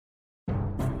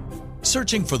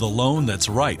Searching for the loan that's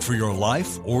right for your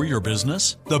life or your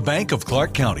business? The Bank of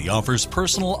Clark County offers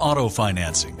personal auto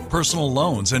financing, personal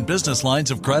loans and business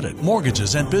lines of credit,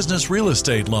 mortgages and business real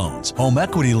estate loans, home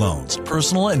equity loans,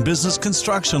 personal and business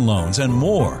construction loans, and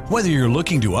more. Whether you're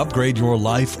looking to upgrade your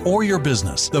life or your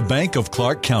business, the Bank of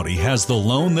Clark County has the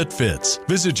loan that fits.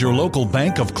 Visit your local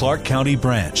Bank of Clark County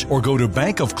branch or go to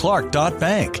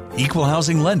bankofclark.bank. Equal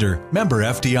housing lender, member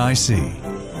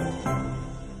FDIC.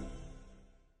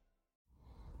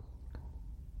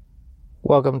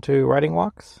 Welcome to Writing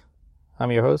Walks.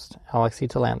 I'm your host, Alex E.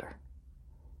 Talander.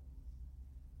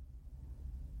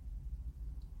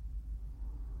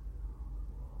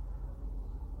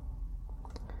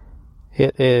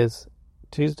 It is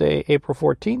Tuesday, April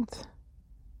 14th,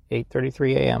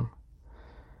 8:33 a.m.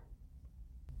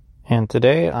 And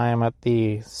today I am at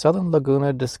the Southern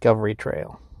Laguna Discovery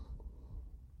Trail.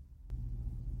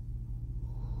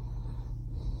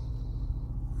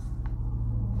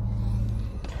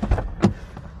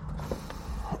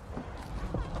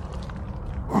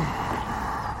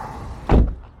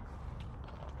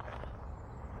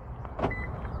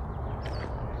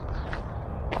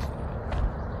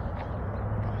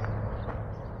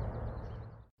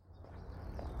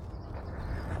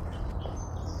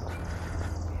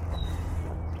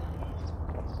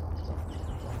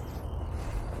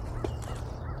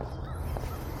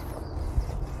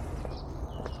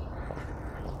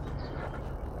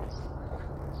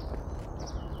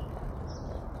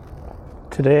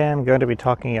 Today I'm going to be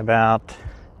talking about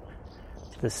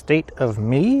the state of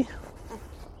me,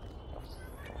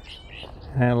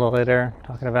 and a little later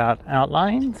talking about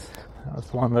outlines. That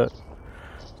was the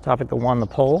topic that won the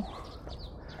poll,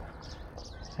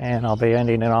 and I'll be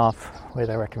ending it off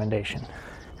with a recommendation.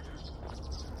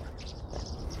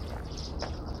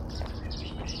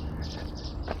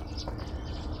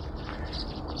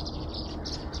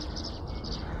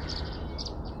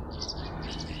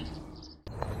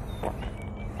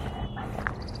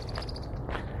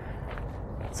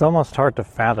 It's almost hard to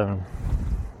fathom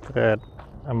that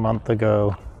a month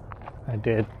ago I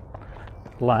did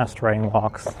the last Writing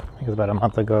Walks. I think it was about a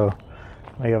month ago,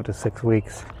 maybe up to 6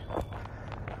 weeks.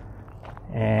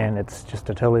 And it's just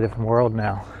a totally different world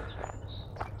now.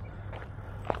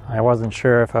 I wasn't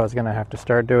sure if I was going to have to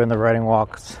start doing the Writing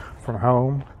Walks from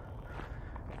home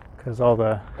because all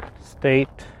the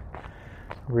state,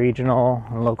 regional,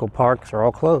 and local parks are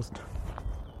all closed.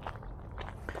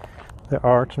 There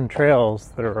are some trails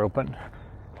that are open,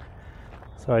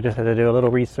 so I just had to do a little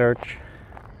research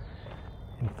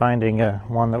in finding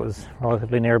one that was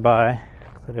relatively nearby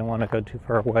because I didn't want to go too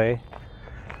far away.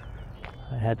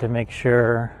 I had to make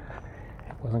sure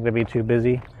it wasn't going to be too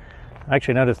busy. I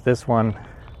actually noticed this one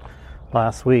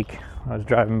last week. I was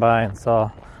driving by and saw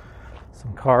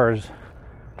some cars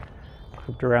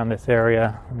grouped around this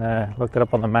area, and then I looked it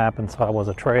up on the map and saw it was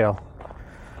a trail.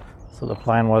 So the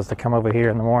plan was to come over here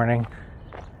in the morning,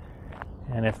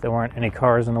 and if there weren't any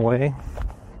cars in the way,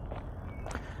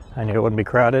 I knew it wouldn't be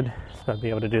crowded, so I'd be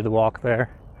able to do the walk there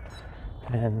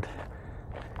and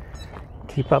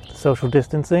keep up the social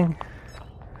distancing,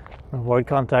 avoid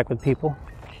contact with people.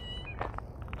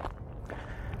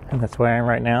 And that's where I am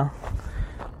right now.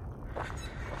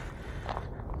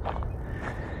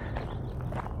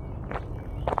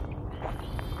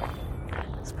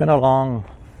 It's been a long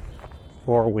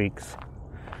 4 weeks.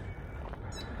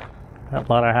 That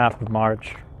latter half of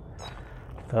March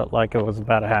felt like it was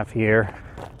about a half year.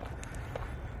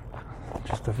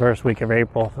 Just the first week of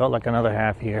April felt like another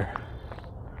half year.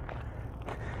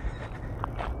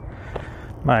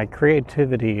 My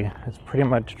creativity has pretty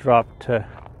much dropped to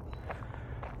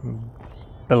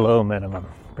below minimum,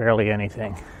 barely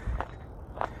anything.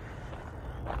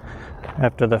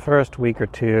 After the first week or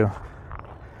two,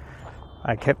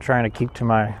 I kept trying to keep to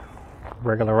my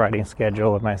regular writing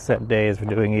schedule with my set days for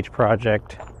doing each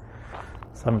project.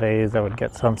 Some days I would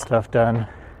get some stuff done,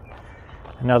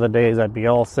 and other days I'd be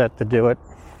all set to do it.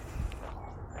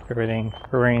 Everything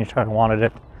arranged how I wanted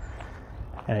it,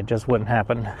 and it just wouldn't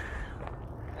happen.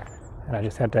 And I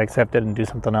just had to accept it and do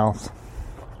something else.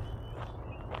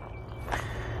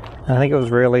 And I think it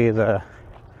was really the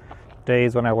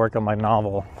days when I worked on my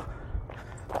novel.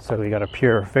 So we got a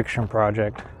pure fiction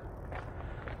project,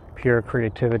 pure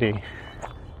creativity,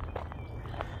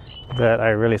 that I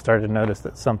really started to notice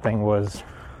that something was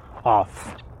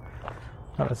off.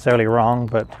 Not necessarily wrong,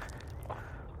 but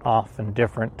off and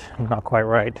different, not quite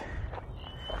right.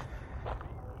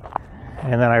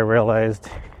 And then I realized,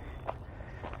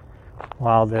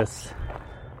 while this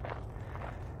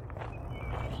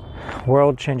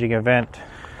world-changing event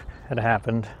had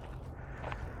happened,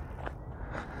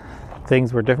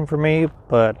 things were different for me,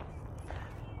 but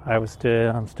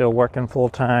I'm still working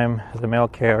full-time as a mail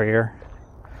carrier,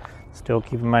 still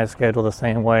keeping my schedule the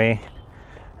same way,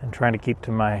 and trying to keep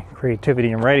to my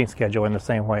creativity and writing schedule in the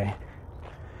same way.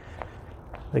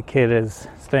 The kid is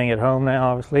staying at home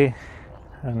now, obviously,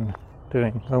 and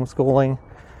doing homeschooling,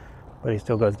 but he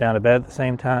still goes down to bed at the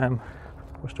same time.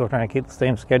 We're still trying to keep the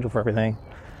same schedule for everything.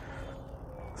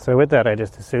 So with that, I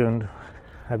just assumed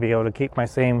I'd be able to keep my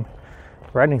same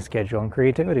writing schedule and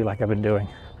creativity like I've been doing,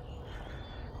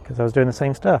 because I was doing the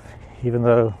same stuff, even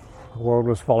though the world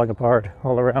was falling apart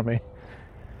all around me.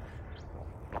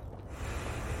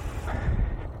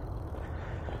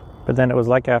 But then it was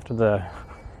like after the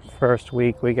first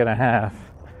week and a half,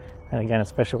 and again,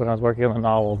 especially when I was working on the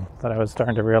novel, that I was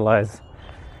starting to realize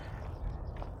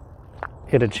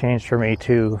it had changed for me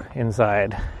too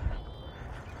inside.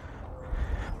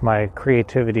 My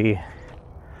creativity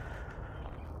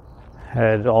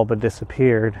had all but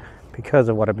disappeared because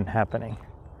of what had been happening.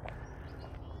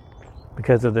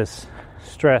 Because of this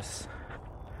stress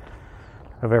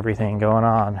of everything going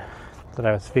on that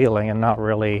I was feeling and not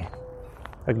really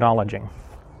acknowledging.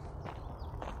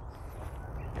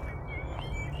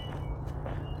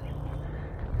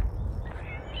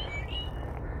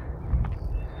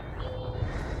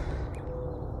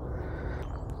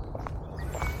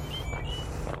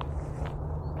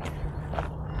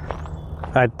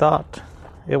 I thought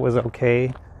it was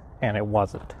okay, and it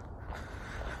wasn't.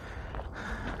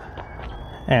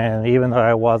 And even though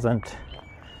I wasn't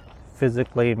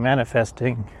physically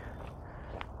manifesting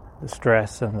the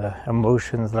stress and the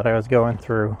emotions that I was going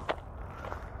through,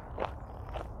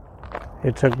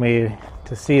 it took me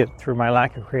to see it through my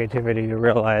lack of creativity to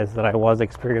realize that I was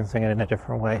experiencing it in a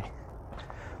different way.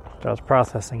 That I was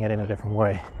processing it in a different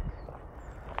way.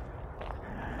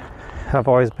 I've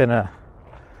always been a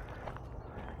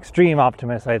extreme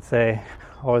optimist, I'd say,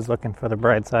 always looking for the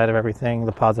bright side of everything,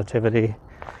 the positivity,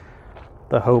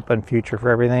 the hope and future for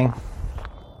everything.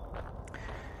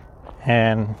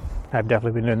 And I've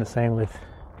definitely been doing the same with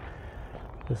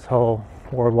this whole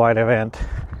worldwide event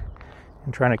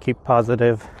and trying to keep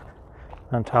positive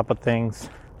on top of things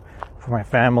for my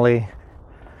family,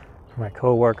 for my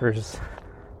co-workers,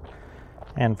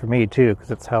 and for me too,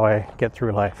 because it's how I get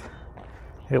through life.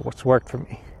 It's worked for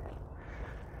me.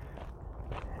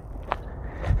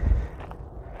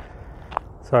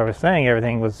 So I was saying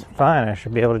everything was fine. I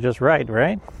should be able to just write,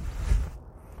 right?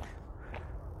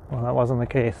 Well, that wasn't the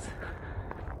case.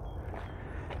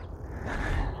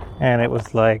 And it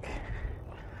was like,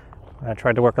 I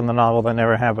tried to work on the novel, that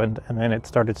never happened. And then it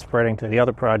started spreading to the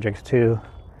other projects too.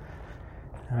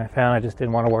 And I found I just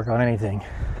didn't want to work on anything.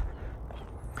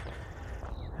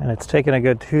 And it's taken a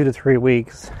good 2 to 3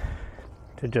 weeks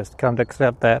to just come to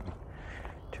accept that,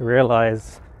 to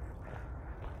realize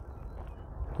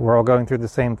we're all going through the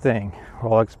same thing. We're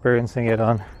all experiencing it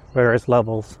on various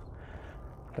levels,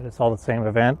 but it's all the same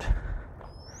event.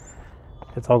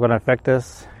 It's all going to affect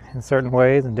us in certain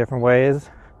ways, in different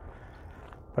ways.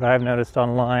 But I've noticed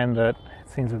online that it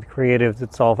seems with creatives,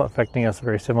 it's all affecting us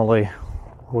very similarly.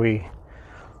 We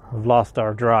have lost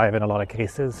our drive in a lot of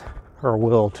cases, our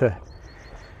will to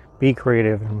be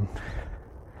creative and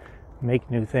make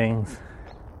new things,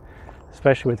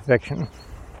 especially with fiction.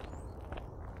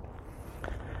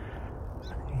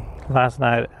 Last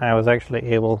night I was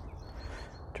actually able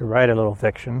to write a little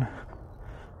fiction,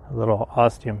 a little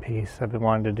ostium piece I've been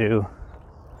wanting to do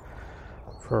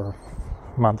for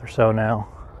a month or so now.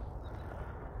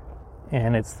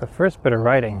 And it's the first bit of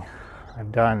writing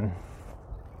I've done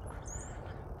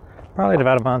probably in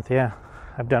about a month, yeah.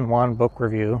 I've done one book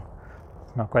review.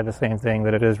 It's not quite the same thing,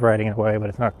 but it is writing in a way, but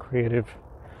it's not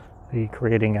creatively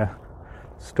creating a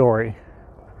story.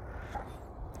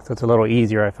 So it's a little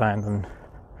easier, I find, than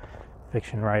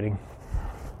fiction writing.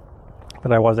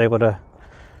 But I was able to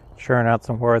churn out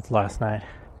some words last night.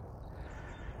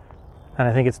 And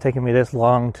I think it's taken me this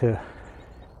long to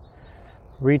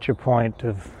reach a point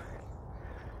of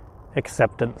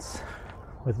acceptance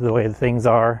with the way things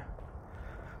are.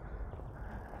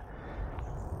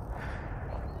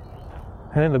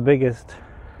 I think the biggest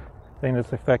thing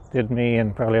that's affected me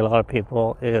and probably a lot of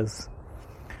people is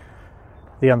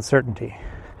the uncertainty.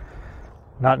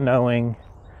 Not knowing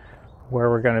where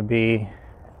we're going to be,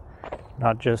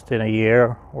 not just in a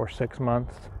year or 6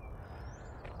 months,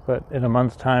 but in a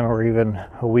month's time or even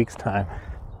a week's time.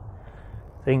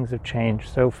 Things have changed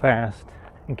so fast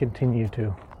and continue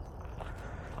to.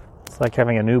 It's like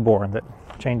having a newborn that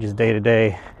changes day to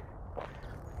day.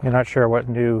 You're not sure what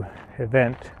new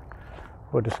event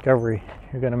or discovery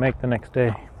you're going to make the next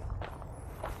day.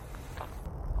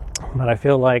 But I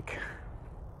feel like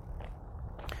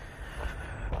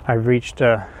I've reached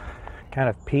a kind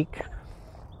of peak,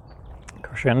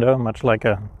 crescendo, much like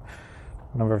a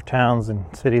number of towns and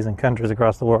cities and countries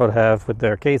across the world have with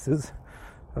their cases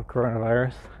of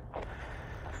coronavirus.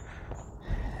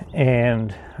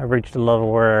 And I've reached a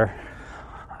level where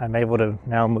I'm able to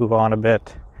now move on a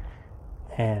bit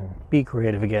and be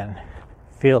creative again.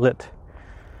 Feel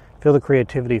the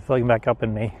creativity filling back up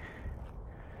in me,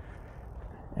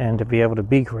 and to be able to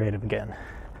be creative again.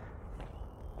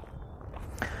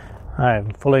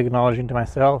 I'm fully acknowledging to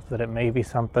myself that it may be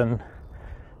something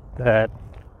that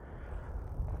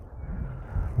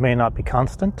may not be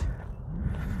constant.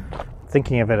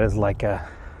 Thinking of it as like a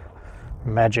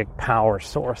magic power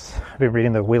source. I've been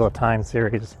reading the Wheel of Time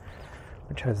series,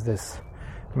 which has this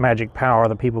magic power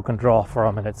that people can draw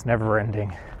from, and it's never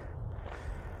ending,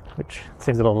 which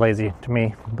seems a little lazy to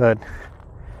me, but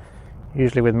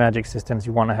usually with magic systems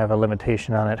you want to have a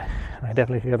limitation on it, and I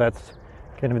definitely feel that's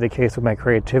going to be the case with my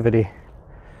creativity,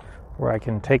 where I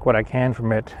can take what I can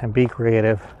from it and be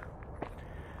creative,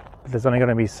 but there's only going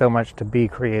to be so much to be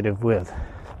creative with,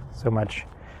 so much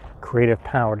creative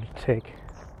power to take,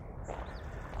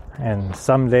 and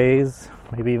some days,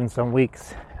 maybe even some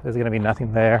weeks, there's going to be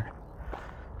nothing there,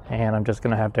 and I'm just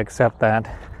going to have to accept that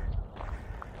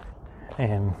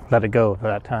and let it go for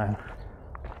that time.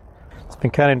 It's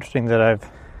been kind of interesting that I've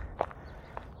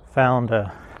found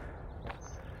a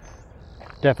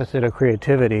deficit of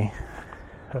creativity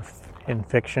in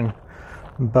fiction,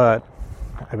 but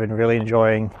I've been really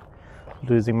enjoying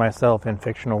losing myself in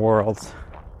fictional worlds,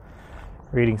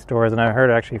 reading stories, and I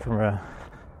heard actually from a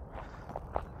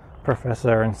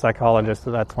professor and psychologist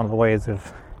that that's one of the ways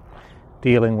of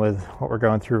dealing with what we're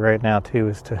going through right now too,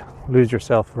 is to lose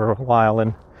yourself for a while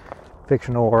in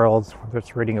fictional worlds, whether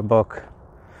it's reading a book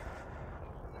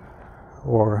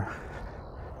or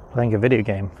playing a video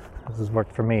game. This has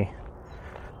worked for me.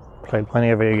 Played plenty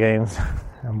of video games.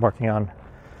 I'm working on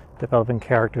developing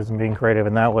characters and being creative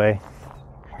in that way,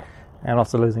 and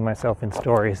also losing myself in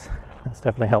stories. That's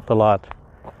definitely helped a lot.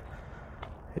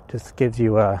 It just gives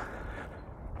you a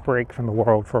break from the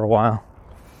world for a while,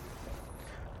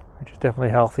 which is definitely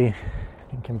healthy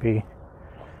and can be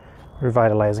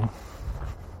revitalizing.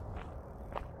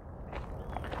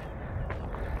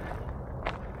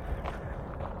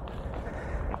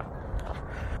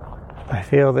 I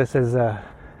feel this is a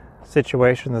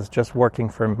situation that's just working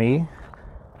for me.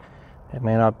 It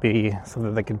may not be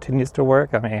something that continues to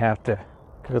work. I may have to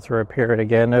go through a period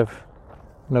again of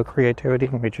no creativity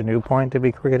and reach a new point to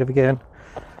be creative again.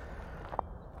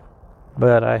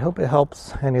 But I hope it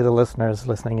helps any of the listeners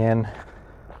listening in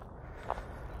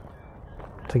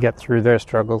to get through their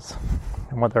struggles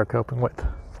and what they're coping with.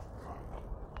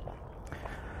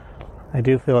 I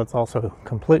do feel it's also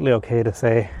completely okay to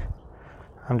say,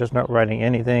 I'm just not writing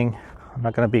anything. I'm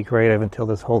not going to be creative until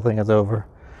this whole thing is over,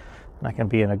 and I can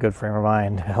be in a good frame of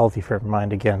mind, a healthy frame of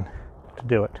mind again to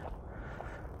do it.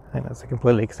 I think that's a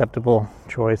completely acceptable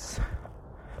choice,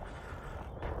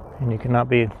 and you cannot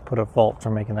be put at fault for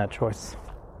making that choice.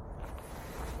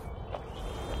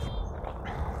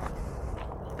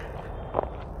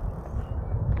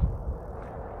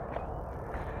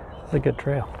 It's a good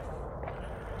trail.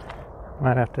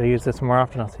 Might have to use this more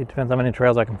often. I'll see. Depends how many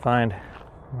trails I can find.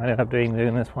 Might end up doing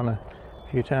this one a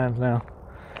few times now,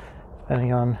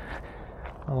 depending on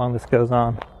how long this goes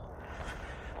on.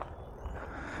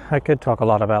 I could talk a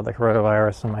lot about the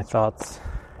coronavirus and my thoughts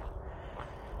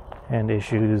and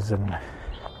issues and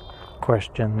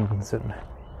questions and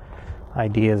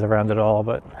ideas around it all,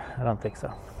 but I don't think so.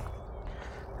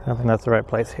 I don't think that's the right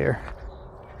place here.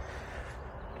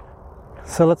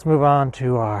 So let's move on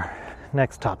to our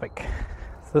next topic.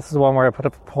 So this is one where I put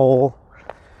up a poll,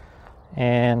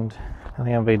 and I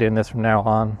think I'll be doing this from now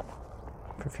on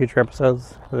for future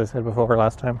episodes, as I said before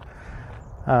last time.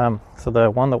 So the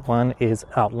one that won is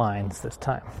outlines this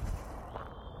time.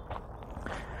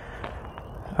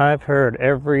 I've heard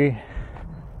every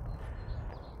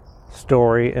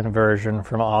story and version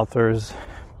from authors,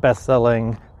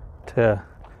 best-selling to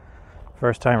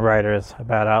first-time writers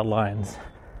about outlines.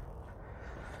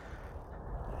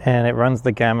 And it runs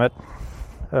the gamut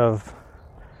of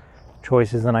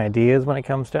choices and ideas when it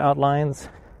comes to outlines.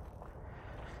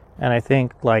 And I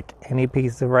think, like any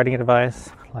piece of writing advice,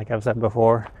 like I've said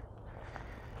before,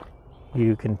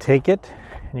 you can take it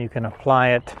and you can apply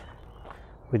it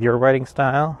with your writing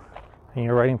style and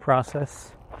your writing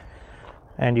process,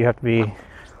 and you have to be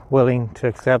willing to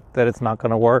accept that it's not going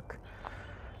to work,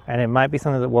 and it might be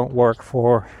something that won't work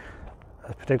for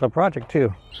a particular project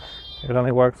too. It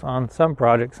only works on some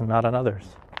projects and not on others,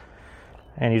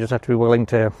 and you just have to be willing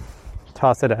to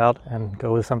toss it out and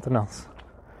go with something else.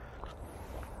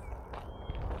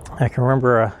 I can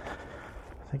remember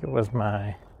think it was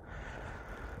my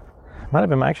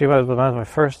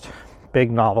first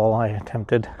big novel I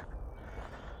attempted,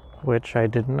 which I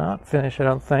did not finish, I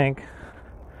don't think.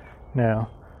 No.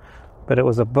 But it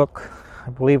was a book, I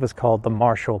believe it was called The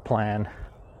Marshall Plan.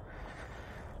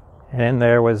 And in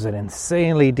there was an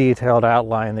insanely detailed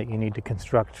outline that you need to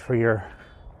construct for your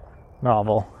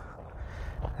novel.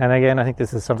 And again, I think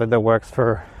this is something that works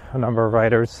for a number of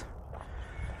writers,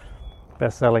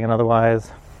 best-selling and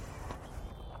otherwise.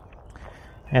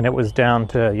 And it was down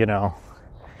to,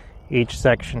 each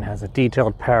section has a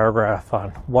detailed paragraph on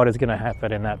what is going to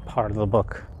happen in that part of the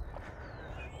book.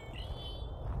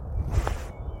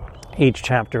 Each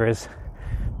chapter is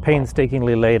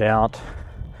painstakingly laid out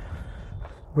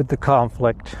with the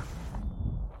conflict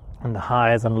and the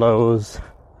highs and lows,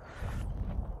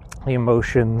 the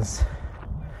emotions,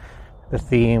 the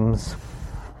themes,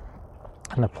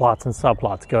 and the plots and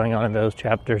subplots going on in those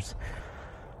chapters,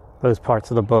 those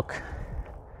parts of the book,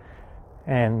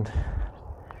 and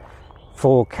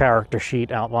full character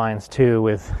sheet outlines too,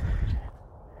 with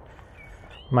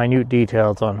minute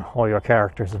details on all your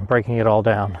characters and breaking it all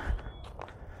down.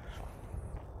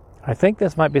 I think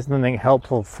this might be something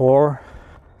helpful for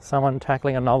someone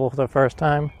tackling a novel for the first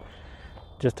time,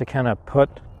 just to kind of put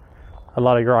a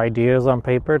lot of your ideas on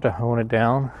paper to hone it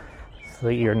down so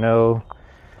that you know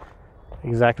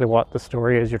exactly what the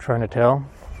story is you're trying to tell,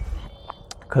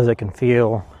 because it can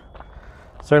feel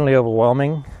certainly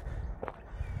overwhelming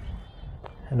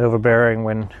and overbearing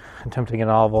when attempting a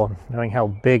novel, knowing how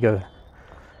big of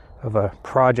a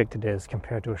project it is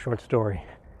compared to a short story.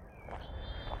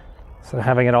 So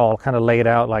having it all kind of laid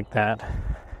out like that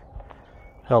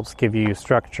helps give you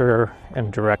structure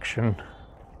and direction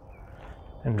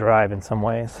and drive in some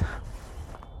ways.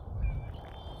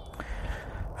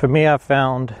 For me, I've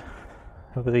found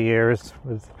over the years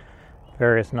with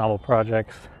various novel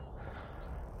projects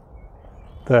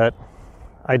that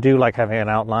I do like having an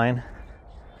outline,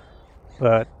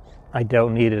 but I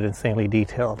don't need it insanely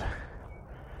detailed.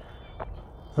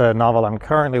 The novel I'm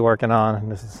currently working on,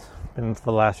 and this has been for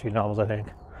the last few novels I think,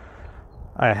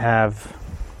 I have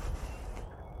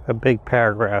a big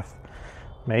paragraph,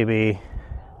 maybe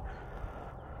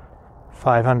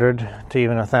 500 to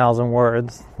even 1,000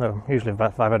 words, though usually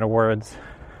about 500 words,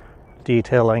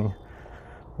 detailing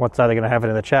what's either going to happen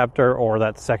in the chapter or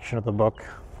that section of the book.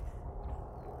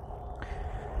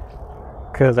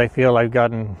 Because I feel I've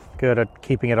gotten good at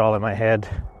keeping it all in my head,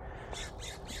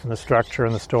 and the structure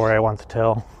and the story I want to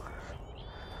tell.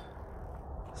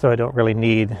 So I don't really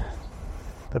need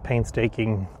the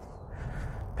painstaking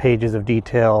pages of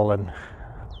detail and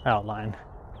outline.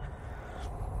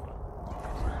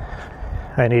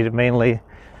 I need it mainly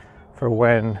for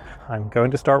when I'm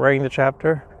going to start writing the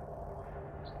chapter,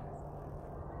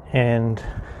 and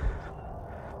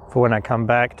for when I come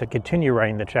back to continue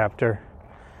writing the chapter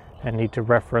and need to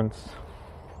reference.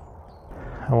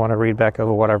 I want to read back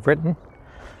over what I've written,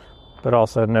 but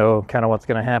also know kind of what's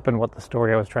going to happen, what the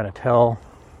story I was trying to tell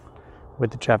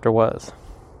with the chapter was.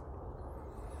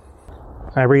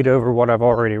 I read over what I've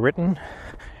already written,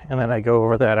 and then I go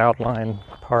over that outline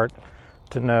part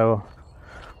to know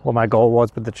what my goal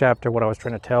was with the chapter, what I was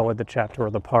trying to tell with the chapter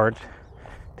or the part,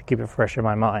 to keep it fresh in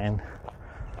my mind.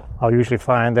 I'll usually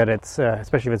find that it's,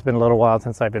 especially if it's been a little while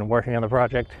since I've been working on the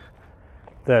project,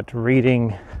 that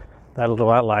reading that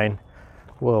little outline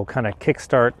will kind of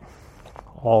kickstart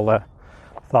all the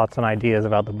thoughts and ideas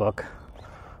about the book.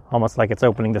 Almost like it's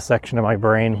opening the section of my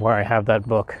brain where I have that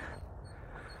book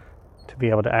to be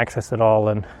able to access it all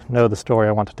and know the story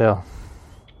I want to tell.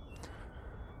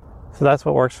 So that's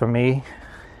what works for me.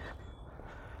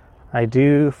 I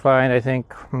do find, I think,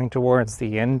 coming towards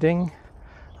the ending,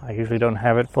 I usually don't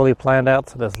have it fully planned out,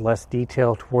 so there's less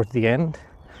detail towards the end.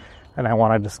 And I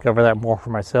want to discover that more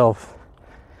for myself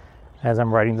as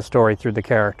I'm writing the story through the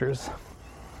characters.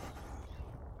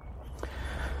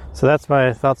 So that's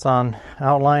my thoughts on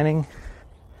outlining.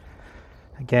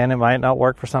 Again, it might not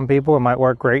work for some people. It might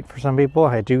work great for some people.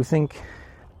 I do think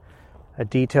a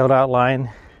detailed outline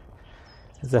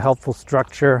is a helpful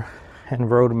structure and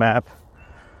roadmap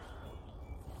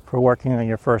for working on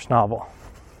your first novel,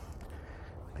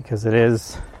 because it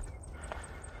is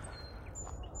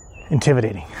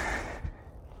intimidating.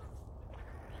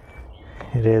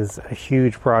 It is a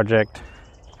huge project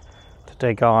to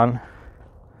take on,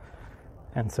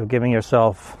 and so giving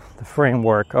yourself the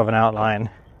framework of an outline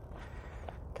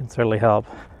can certainly help.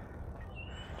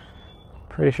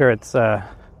 Pretty sure it's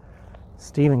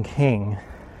Stephen King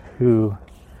who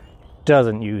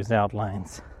doesn't use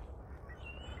outlines,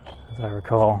 as I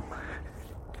recall.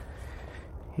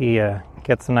 He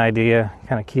gets an idea,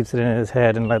 kind of keeps it in his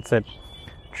head and lets it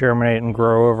germinate and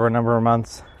grow over a number of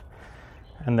months.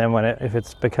 And then if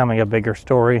it's becoming a bigger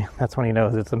story, that's when he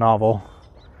knows it's a novel.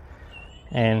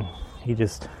 And he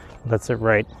just lets it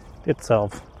write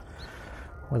itself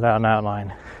without an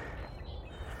outline.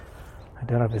 I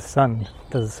don't know if his son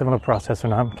does a similar process or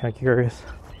not. I'm kind of curious.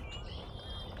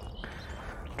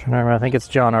 I'm trying to remember, I think it's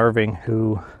John Irving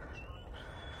who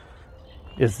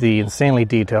is the insanely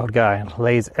detailed guy and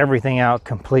lays everything out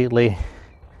completely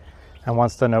and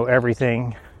wants to know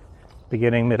everything,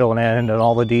 beginning, middle, and end, and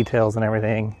all the details and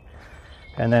everything,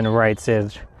 and then writes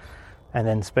it, and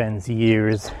then spends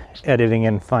years editing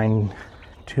and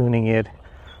fine-tuning it,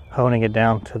 honing it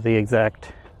down to the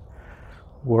exact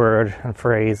word and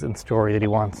phrase and story that he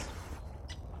wants.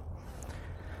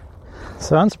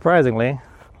 So unsurprisingly,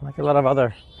 like a lot of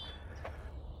other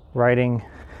writing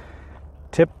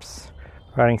tips,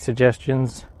 writing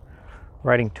suggestions,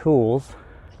 writing tools,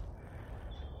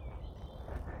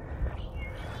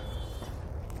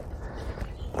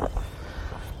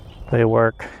 they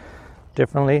work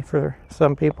differently for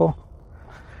some people.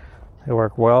 They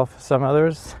work well for some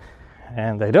others,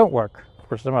 and they don't work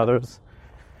for some others.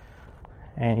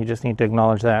 And you just need to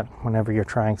acknowledge that whenever you're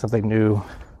trying something new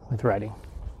with writing.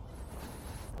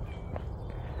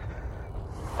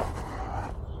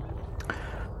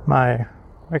 My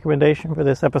recommendation for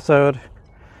this episode,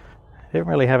 I didn't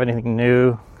really have anything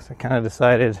new because I kind of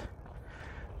decided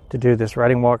to do this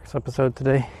Writing Walks episode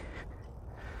today.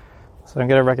 So I'm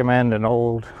going to recommend an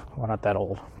old, well, not that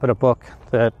old, but a book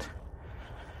that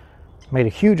made a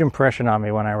huge impression on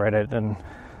me when I read it and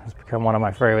has become one of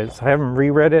my favorites. I haven't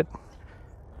reread it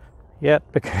yet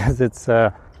because it's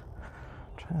I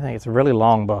think it's a really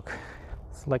long book.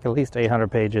 It's like at least 800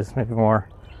 pages, maybe more.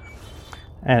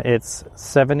 And it's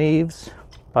Seven Eves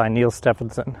by Neal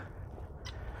Stephenson.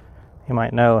 You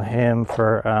might know him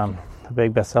for the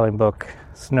big best-selling book,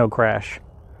 Snow Crash.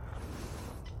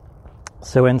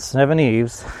 So in Seven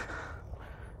Eves,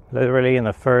 literally in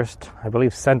the first, I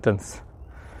believe, sentence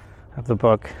of the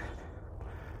book,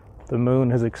 the moon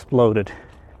has exploded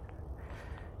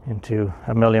into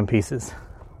a million pieces.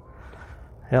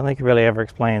 I don't think it really ever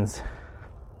explains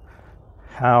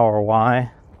how or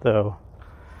why, though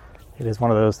it is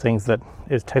one of those things that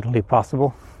is totally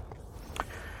possible.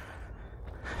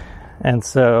 And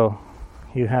so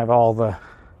you have all the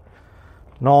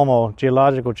normal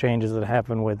geological changes that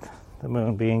happen with the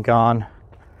moon being gone.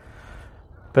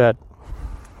 But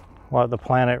what the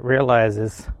planet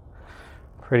realizes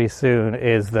pretty soon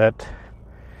is that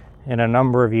in a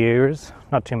number of years,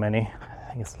 not too many, I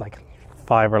think it's like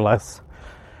 5 or less,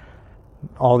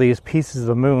 all these pieces of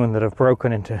the moon that have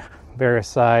broken into various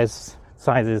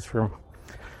sizes from,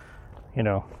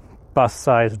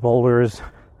 bus-sized boulders,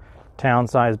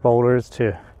 town-sized boulders,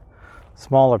 to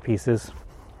smaller pieces,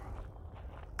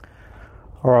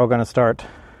 are all going to start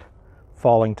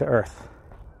falling to Earth.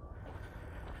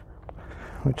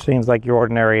 Which seems like your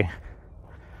ordinary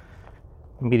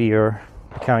meteor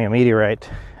becoming a meteorite,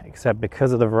 except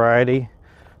because of the variety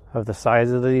of the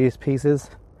size of these pieces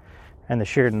and the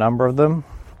sheer number of them,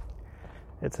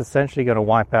 it's essentially going to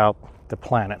wipe out the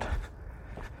planet.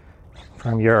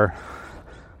 From your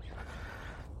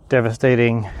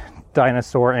devastating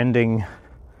dinosaur-ending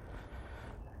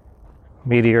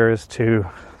meteors to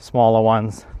smaller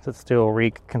ones that still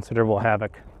wreak considerable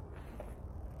havoc.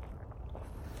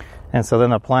 And so then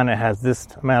the planet has this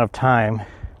amount of time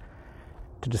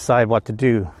to decide what to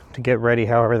do, to get ready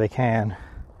however they can.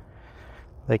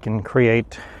 They can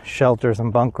create shelters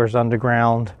and bunkers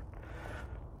underground,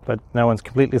 but no one's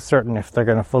completely certain if they're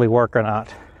going to fully work or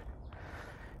not.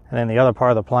 And then the other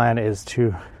part of the plan is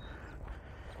to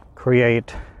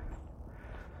create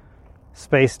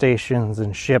space stations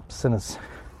and ships and as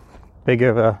big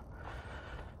of a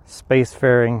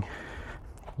spacefaring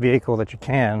vehicle that you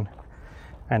can,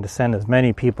 and to send as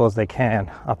many people as they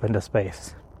can up into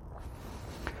space.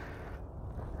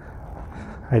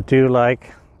 I do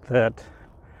like that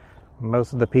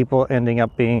most of the people ending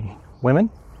up being women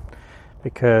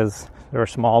because they're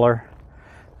smaller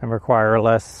and require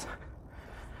less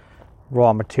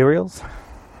raw materials,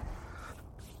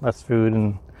 less food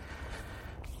and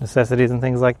necessities and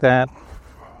things like that.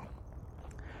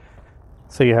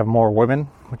 So you have more women,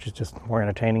 which is just more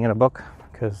entertaining in a book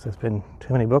because there's been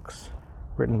too many books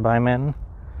written by men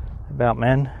about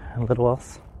men and little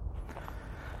else.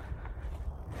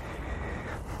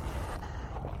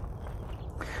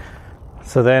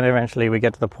 So then eventually we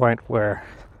get to the point where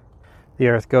the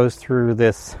Earth goes through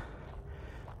this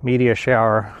meteor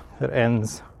shower that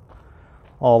ends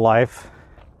all life.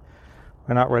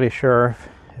 We're not really sure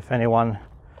if anyone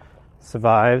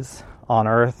survives on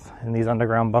Earth in these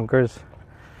underground bunkers.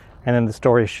 And then the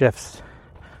story shifts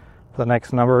for the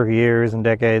next number of years and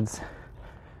decades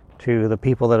to the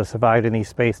people that have survived in these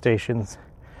space stations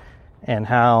and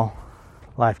how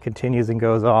life continues and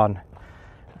goes on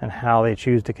and how they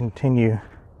choose to continue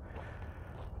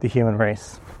the human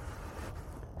race.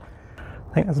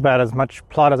 I think that's about as much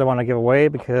plot as I want to give away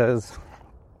because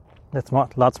there's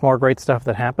lots more great stuff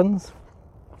that happens,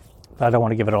 but I don't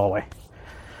want to give it all away.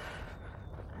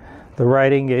 The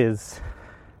writing is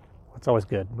what's always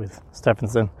good with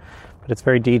Stephenson, but it's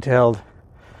very detailed.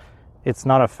 It's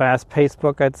not a fast-paced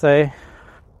book, I'd say,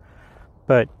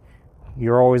 but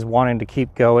you're always wanting to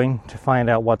keep going to find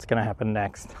out what's going to happen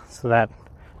next, so that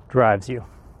drives you.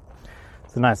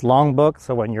 It's a nice long book,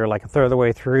 so when you're like a third of the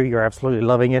way through, you're absolutely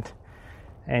loving it,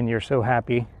 and you're so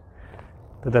happy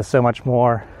that there's so much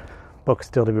more books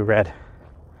still to be read.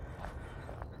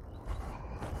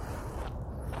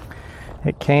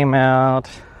 It came out,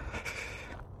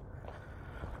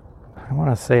 I want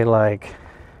to say like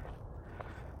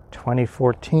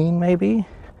 2014 maybe?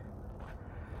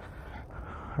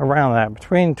 Around that,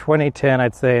 between 2010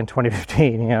 I'd say and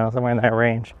 2015, somewhere in that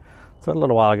range. So a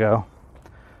little while ago.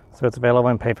 So it's available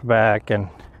in paperback and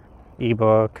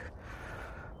ebook.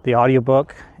 The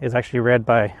audiobook is actually read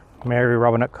by Mary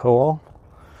Robinette Kowal,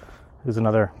 who's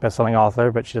another best-selling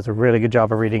author, but she does a really good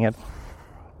job of reading it.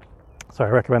 So I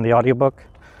recommend the audiobook.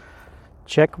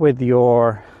 Check with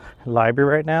your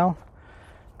library right now,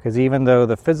 because even though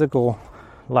the physical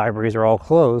libraries are all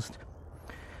closed,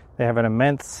 they have an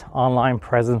immense online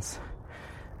presence,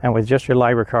 and with just your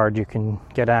library card you can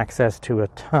get access to a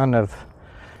ton of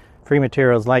free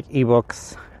materials like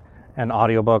ebooks and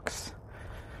audiobooks,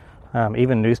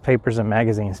 even newspapers and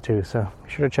magazines too, so be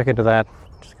sure to check into that.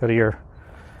 Just go to your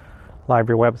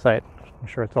library website. I'm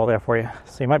sure it's all there for you.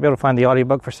 So you might be able to find the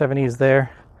audiobook for $70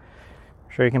 there.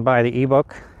 I'm sure you can buy the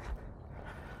ebook.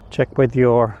 Check with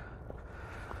your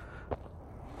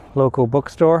local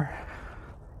bookstore,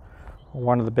 or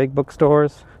one of the big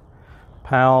bookstores,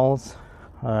 Powell's,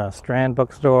 Strand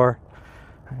Bookstore.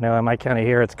 I know in my county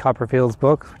here it's Copperfield's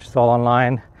Books, which is all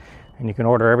online, and you can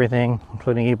order everything,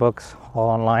 including ebooks, all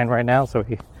online right now. So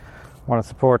we want to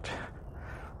support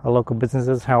our local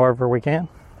businesses however we can.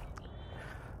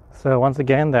 So once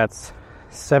again, that's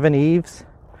 7 Eves.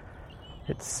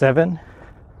 It's 7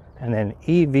 and then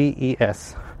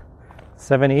EVES.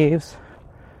 7 Eves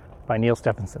by Neal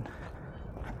Stephenson.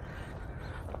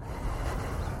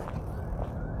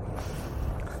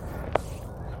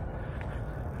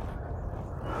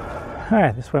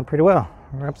 Alright, this went pretty well.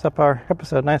 Wraps up our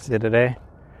episode nicely today.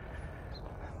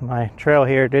 My trail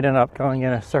here did end up going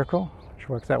in a circle, which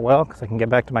works out well because I can get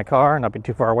back to my car and not be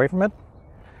too far away from it.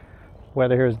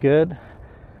 Weather here is good.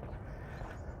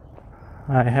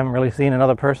 I haven't really seen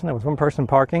another person. There was one person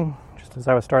parking just as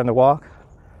I was starting to walk.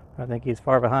 I think he's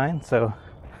far behind, so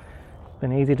it's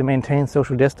been easy to maintain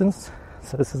social distance.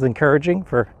 So this is encouraging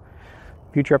for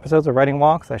future episodes of Writing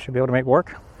Walks. I should be able to make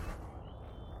work.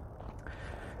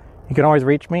 You can always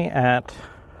reach me at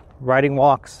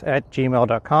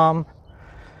writingwalks@gmail.com.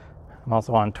 I'm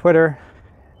also on Twitter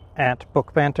at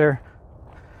bookbanter.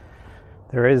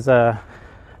 There is a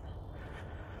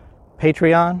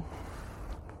Patreon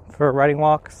for Writing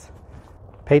Walks,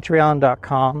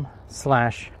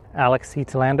 patreon.com/Alex C.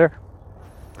 Tillander.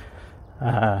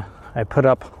 I put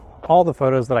up all the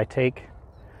photos that I take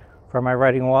for my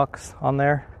writing walks on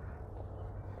there.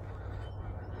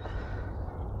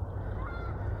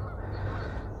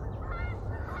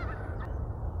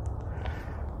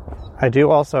 I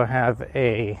do also have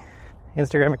a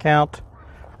Instagram account.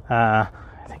 I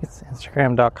think it's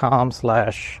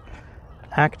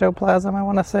instagram.com/actoplasm, I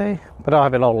want to say, but I'll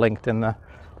have it all linked in the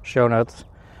show notes.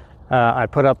 I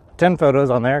put up 10 photos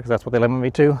on there because that's what they limit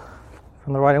me to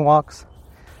from the writing walks.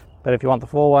 But if you want the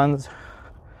full ones,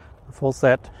 the full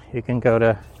set, you can go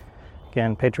to,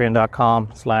 again,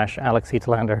 patreon.com/Alex C.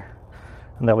 Tillander,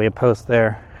 and there'll be a post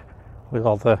there with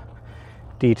all the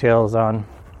details on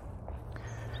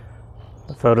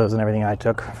the photos and everything I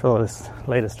took for this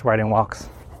latest writing walks.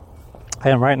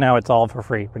 And right now it's all for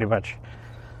free, pretty much.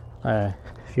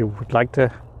 If you would like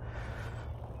to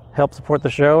help support the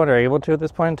show and are able to at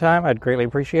this point in time, I'd greatly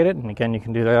appreciate it. And again, you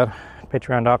can do that at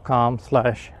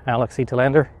patreon.com/Alex C.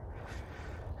 Tillander.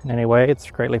 In any way,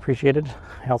 it's greatly appreciated.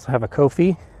 I also have a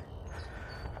Ko-fi,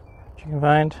 which you can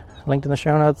find linked in the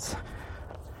show notes.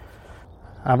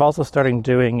 I'm also starting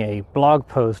doing a blog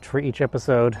post for each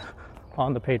episode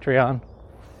on the Patreon.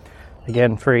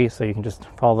 Again, free, so you can just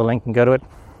follow the link and go to it.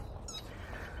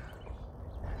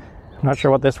 I'm not sure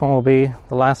what this one will be.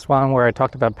 The last one where I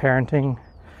talked about parenting,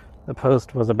 the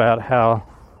post was about how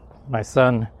my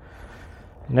son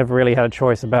never really had a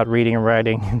choice about reading and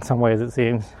writing in some ways, it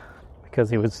seems, because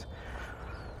he was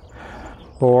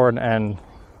born and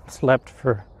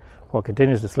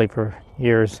continues to sleep for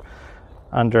years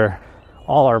under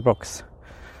all our books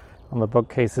on the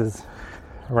bookcases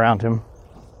around him,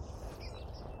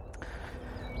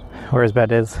 where his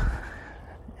bed is.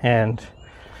 And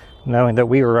knowing that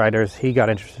we were writers, he got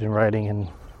interested in writing and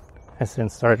has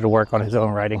since started to work on his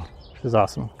own writing, which is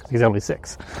awesome because he's only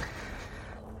 6.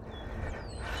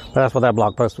 But that's what that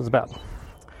blog post was about.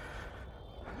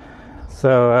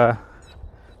 So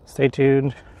stay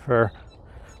tuned for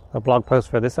a blog post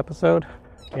for this episode.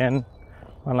 Again,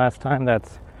 one last time,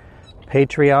 that's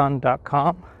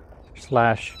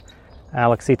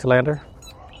patreon.com/Alex C. Talander.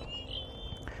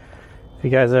 If you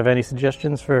guys have any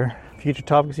suggestions for future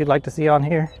topics you'd like to see on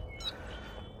here,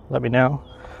 let me know.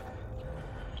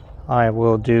 I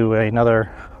will do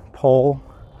another poll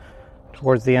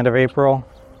towards the end of April,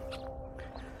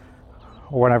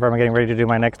 or whenever I'm getting ready to do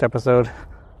my next episode.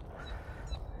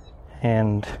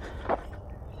 And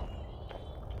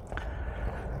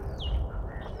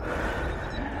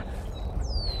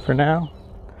for now,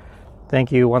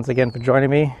 thank you once again for joining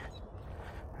me.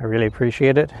 I really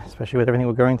appreciate it, especially with everything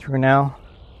we're going through now.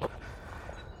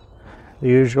 The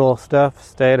usual stuff: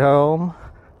 stay at home,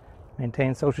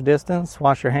 maintain social distance,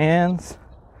 wash your hands.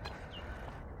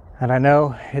 And I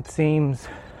know it seems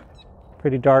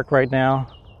pretty dark right now,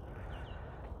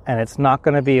 and it's not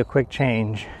going to be a quick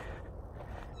change.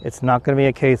 It's not going to be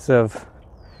a case of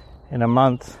in a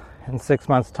month, in 6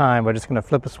 months' time, we're just going to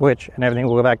flip a switch and everything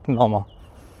will go back to normal.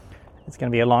 It's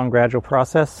going to be a long, gradual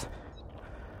process,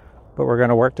 but we're going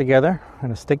to work together, we're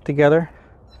going to stick together,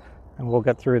 and we'll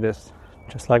get through this,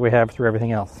 just like we have through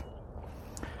everything else.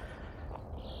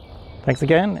 Thanks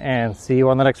again, and see you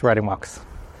on the next Writing Walks.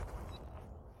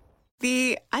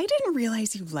 The "I didn't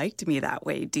realize you liked me that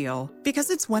way" deal. Because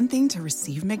it's one thing to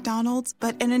receive McDonald's,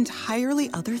 but an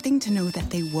entirely other thing to know that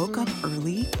they woke up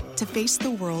early to face the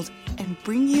world and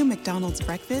bring you McDonald's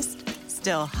breakfast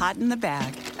still hot in the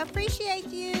bag. Appreciate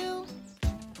you.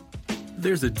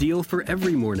 There's a deal for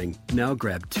every morning. Now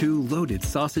grab 2 loaded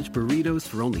sausage burritos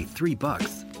for only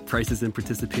 $3. Prices and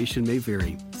participation may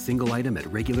vary. Single item at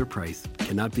regular price.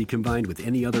 Cannot be combined with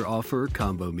any other offer or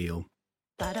combo meal.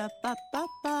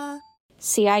 Ba-da-ba-ba-ba.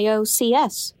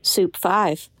 CIO-CS, SOUP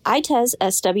 5, ITES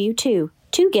SW2,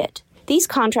 2GIT. These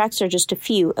contracts are just a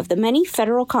few of the many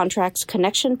federal contracts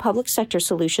Connection Public Sector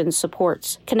Solutions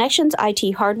supports. Connection's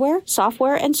IT hardware,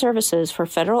 software, and services for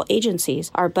federal agencies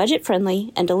are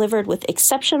budget-friendly and delivered with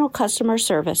exceptional customer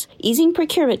service, easing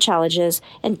procurement challenges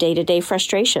and day-to-day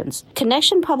frustrations.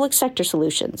 Connection Public Sector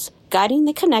Solutions, guiding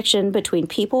the connection between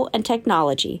people and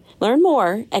technology. Learn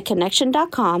more at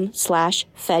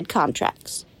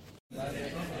connection.com/fedcontracts.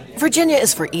 Virginia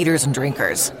is for eaters and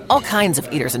drinkers, all kinds of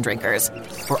eaters and drinkers.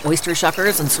 For oyster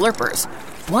shuckers and slurpers.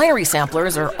 Winery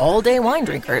samplers are all-day wine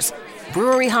drinkers.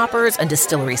 Brewery hoppers and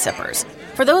distillery sippers.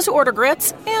 For those who order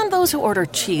grits and those who order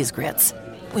cheese grits.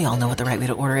 We all know what the right way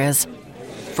to order is.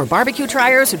 For barbecue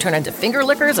triers who turn into finger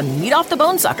lickers and meat off the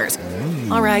bone suckers.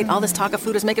 All right, all this talk of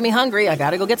food is making me hungry. I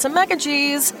gotta go get some mac and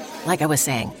cheese. Like I was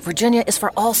saying, Virginia is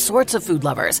for all sorts of food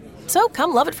lovers. So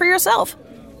come love it for yourself.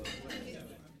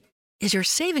 Is your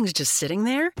savings just sitting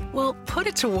there? Well, put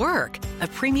it to work. A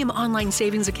premium online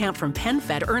savings account from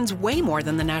PenFed earns way more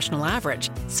than the national average,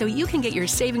 so you can get your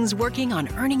savings working on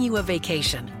earning you a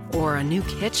vacation, or a new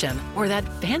kitchen, or that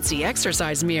fancy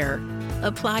exercise mirror.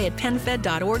 Apply at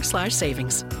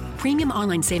PenFed.org/savings. Premium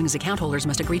online savings account holders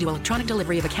must agree to electronic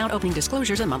delivery of account opening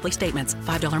disclosures and monthly statements.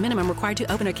 $5 minimum required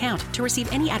to open account. To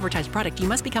receive any advertised product, you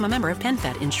must become a member of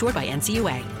PenFed, insured by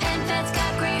NCUA. PenFed's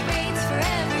got great